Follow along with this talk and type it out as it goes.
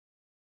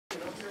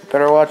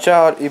Better watch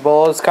out,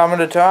 Ebola's coming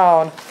to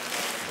town.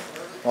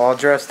 All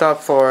dressed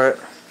up for it.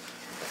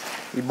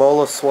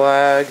 Ebola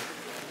swag.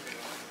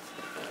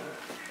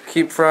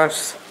 Keep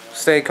fresh,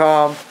 stay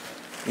calm.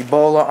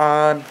 Ebola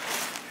on.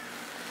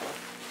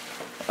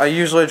 I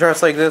usually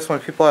dress like this when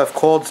people have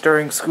colds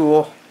during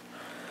school.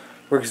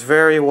 Works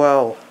very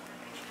well.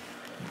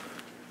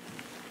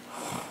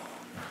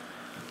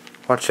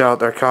 Watch out,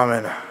 they're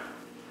coming.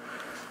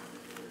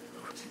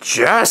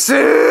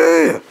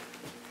 Jesse!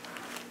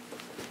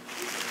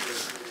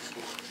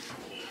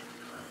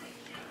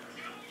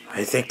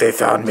 I think they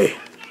found me.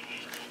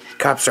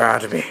 Cops are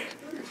after me.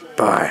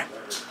 Bye.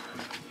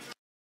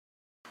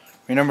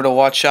 Remember to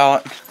watch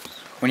out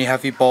when you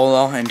have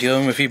Ebola and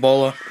dealing with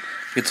Ebola.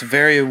 It's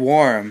very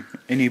warm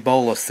in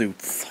Ebola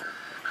suits.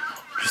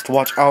 Just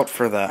watch out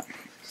for that.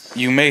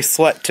 You may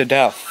sweat to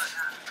death.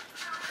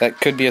 That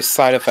could be a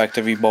side effect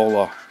of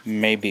Ebola.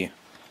 Maybe.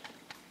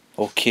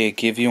 Okay,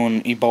 give you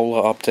an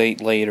Ebola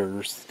update later.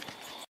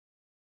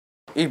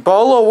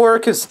 Ebola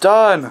work is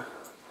done.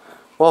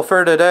 Well,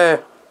 for today.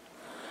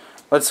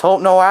 Let's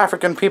hope no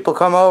African people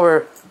come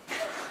over.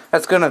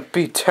 That's gonna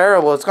be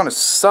terrible. It's gonna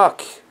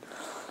suck.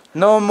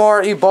 No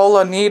more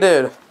Ebola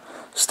needed.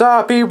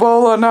 Stop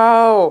Ebola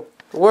now.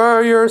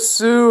 Wear your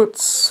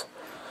suits.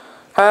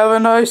 Have a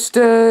nice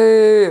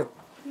day.